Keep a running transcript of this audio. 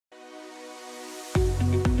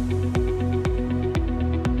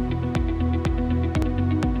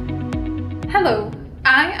Hello,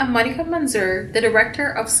 I am Monica Manzur, the Director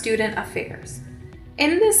of Student Affairs.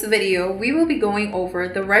 In this video, we will be going over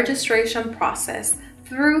the registration process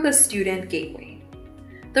through the Student Gateway.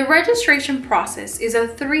 The registration process is a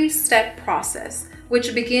three-step process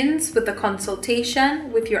which begins with the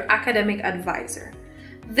consultation with your academic advisor.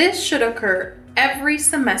 This should occur every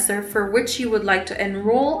semester for which you would like to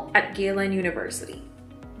enroll at Galen University.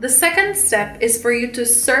 The second step is for you to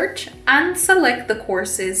search and select the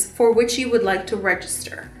courses for which you would like to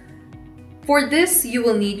register. For this, you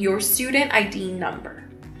will need your student ID number.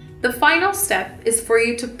 The final step is for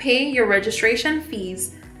you to pay your registration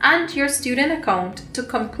fees and your student account to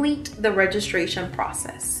complete the registration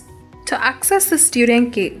process. To access the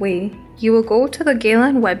Student Gateway, you will go to the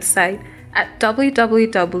Galen website at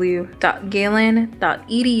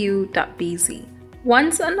www.galen.edu.bz.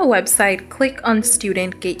 Once on the website, click on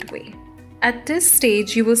Student Gateway. At this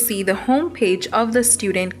stage, you will see the home page of the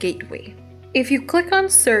Student Gateway. If you click on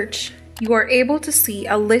Search, you are able to see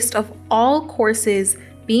a list of all courses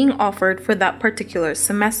being offered for that particular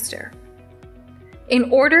semester.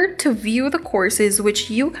 In order to view the courses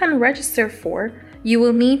which you can register for, you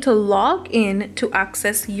will need to log in to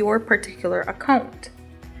access your particular account.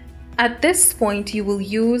 At this point, you will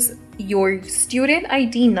use your student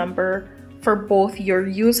ID number for both your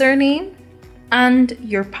username and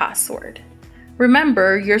your password.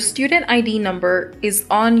 Remember, your student ID number is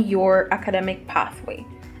on your academic pathway,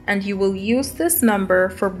 and you will use this number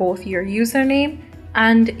for both your username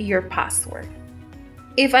and your password.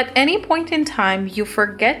 If at any point in time you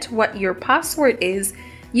forget what your password is,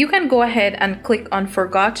 you can go ahead and click on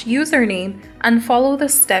Forgot Username and follow the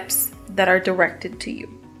steps that are directed to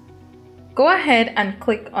you. Go ahead and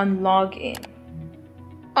click on Login.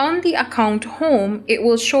 On the account home, it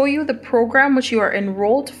will show you the program which you are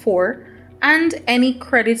enrolled for and any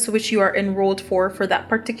credits which you are enrolled for that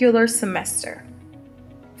particular semester.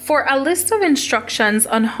 For a list of instructions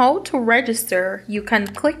on how to register, you can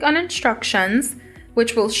click on Instructions,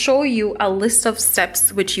 which will show you a list of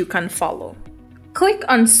steps which you can follow. Click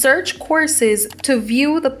on Search Courses to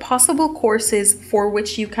view the possible courses for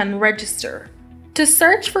which you can register. To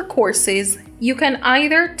search for courses, you can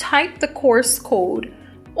either type the course code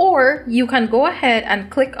or you can go ahead and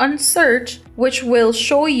click on Search, which will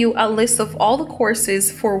show you a list of all the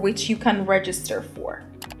courses for which you can register for.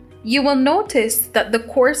 You will notice that the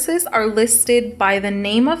courses are listed by the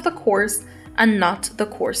name of the course and not the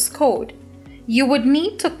course code. You would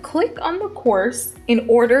need to click on the course in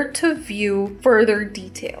order to view further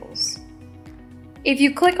details. If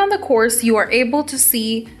you click on the course, you are able to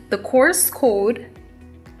see the course code,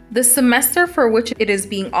 the semester for which it is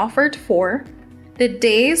being offered for, the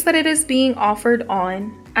days that it is being offered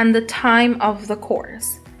on, and the time of the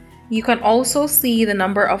course. You can also see the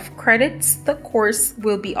number of credits the course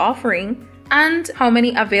will be offering and how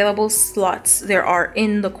many available slots there are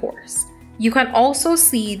in the course. You can also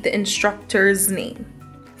see the instructor's name.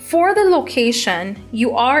 For the location,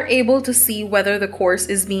 you are able to see whether the course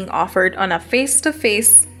is being offered on a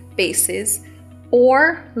face-to-face basis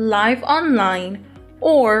or live online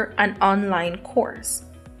or an online course.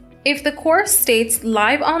 If the course states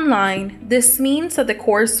live online, this means that the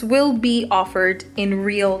course will be offered in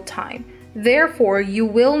real time. Therefore, you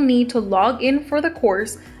will need to log in for the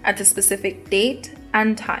course at a specific date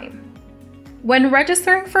and time. When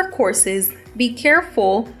registering for courses, be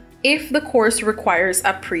careful if the course requires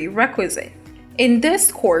a prerequisite. In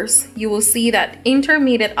this course, you will see that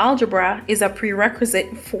Intermediate Algebra is a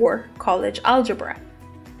prerequisite for College Algebra.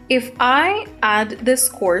 If I add this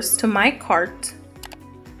course to my cart,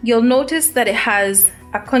 you'll notice that it has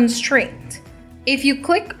a constraint. If you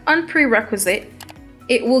click on Prerequisite,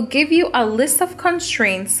 it will give you a list of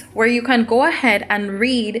constraints where you can go ahead and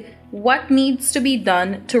read what needs to be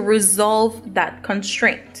done to resolve that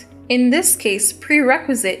constraint. In this case,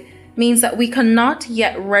 prerequisite means that we cannot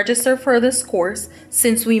yet register for this course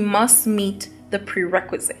since we must meet the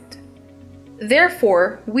prerequisite.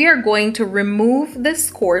 Therefore, we are going to remove this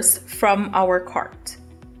course from our cart.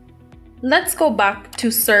 Let's go back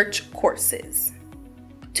to Search Courses.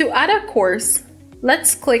 To add a course,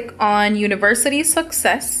 let's click on University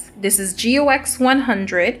Success. This is GOX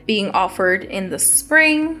 100 being offered in the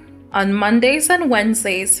spring on Mondays and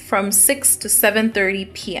Wednesdays from 6 to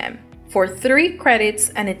 7:30 p.m. for 3 credits,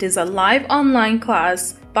 and it is a live online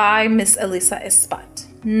class by Miss Elisa Espat.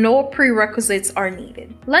 No prerequisites are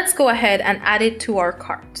needed. Let's go ahead and add it to our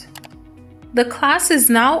cart. The class is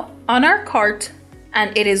now on our cart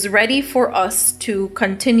and it is ready for us to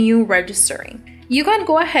continue registering. You can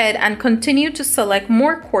go ahead and continue to select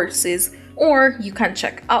more courses, or you can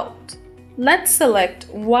check out. Let's select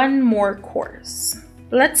one more course.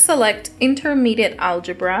 Let's select Intermediate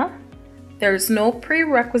Algebra. There's no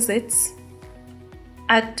prerequisites.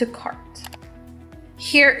 Add to cart.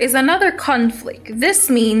 Here is another conflict. This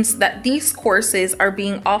means that these courses are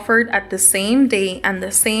being offered at the same day and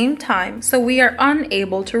the same time, so we are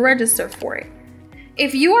unable to register for it.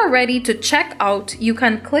 If you are ready to check out, you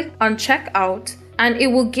can click on Check Out, and it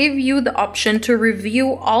will give you the option to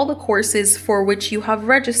review all the courses for which you have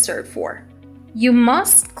registered for. You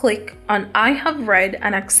must click on I have read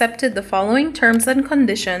and accepted the following terms and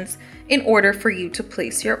conditions in order for you to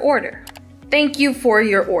place your order. Thank you for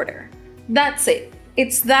your order. That's it.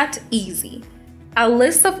 It's that easy. A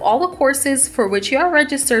list of all the courses for which you are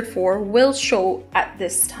registered for will show at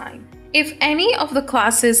this time. If any of the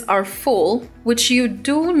classes are full, which you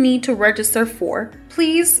do need to register for,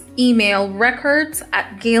 please email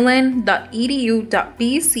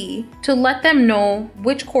records@galen.edu.bc to let them know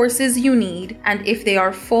which courses you need and if they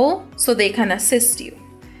are full so they can assist you.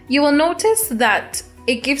 You will notice that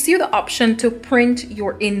it gives you the option to print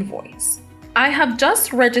your invoice. I have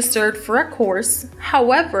just registered for a course,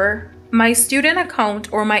 however, my student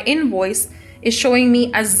account or my invoice is showing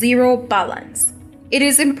me a zero balance. It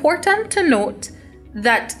is important to note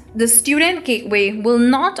that the Student Gateway will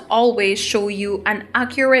not always show you an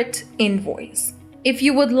accurate invoice. If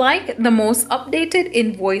you would like the most updated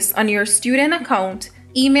invoice on your student account,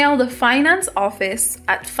 email the finance office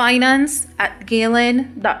at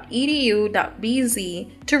finance@galen.edu.bz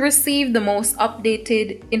to receive the most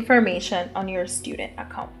updated information on your student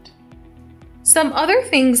account. Some other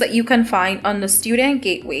things that you can find on the Student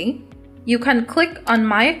Gateway: you can click on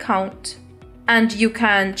My Account, and you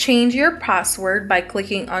can change your password by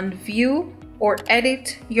clicking on View or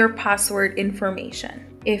Edit your password information.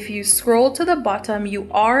 If you scroll to the bottom, you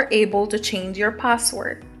are able to change your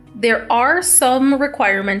password. There are some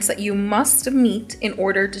requirements that you must meet in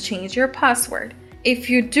order to change your password. If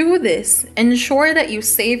you do this, ensure that you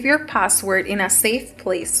save your password in a safe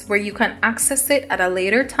place where you can access it at a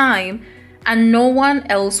later time and no one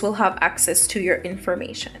else will have access to your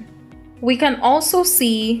information. We can also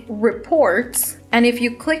see reports, and if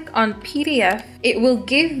you click on PDF, it will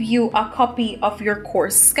give you a copy of your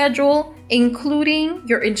course schedule, including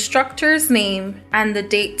your instructor's name and the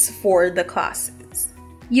dates for the classes.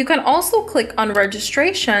 You can also click on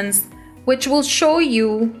registrations, which will show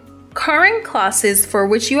you current classes for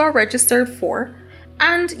which you are registered for,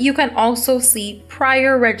 and you can also see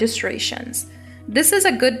prior registrations. This is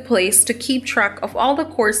a good place to keep track of all the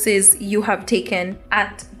courses you have taken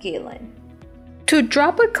at Galen. To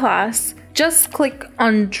drop a class, just click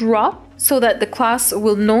on Drop so that the class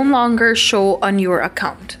will no longer show on your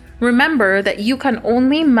account. Remember that you can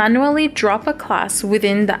only manually drop a class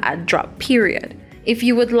within the add drop period. If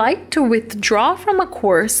you would like to withdraw from a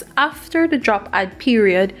course after the drop add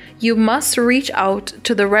period, you must reach out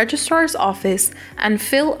to the registrar's office and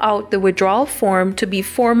fill out the withdrawal form to be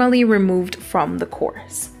formally removed from the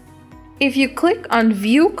course. If you click on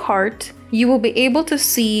View Cart, you will be able to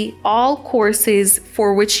see all courses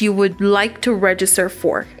for which you would like to register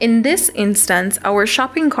for. In this instance, our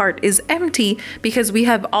shopping cart is empty because we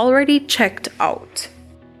have already checked out.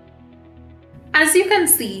 As you can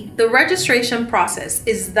see, the registration process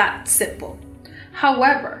is that simple.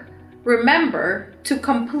 However, remember, to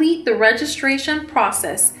complete the registration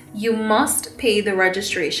process, you must pay the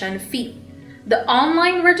registration fee. The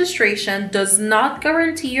online registration does not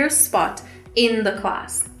guarantee your spot in the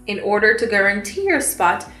class. In order to guarantee your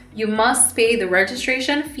spot, you must pay the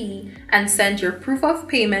registration fee and send your proof of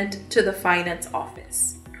payment to the finance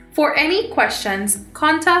office. For any questions,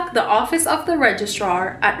 contact the Office of the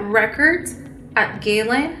Registrar at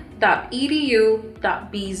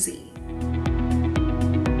records@galen.edu.bz.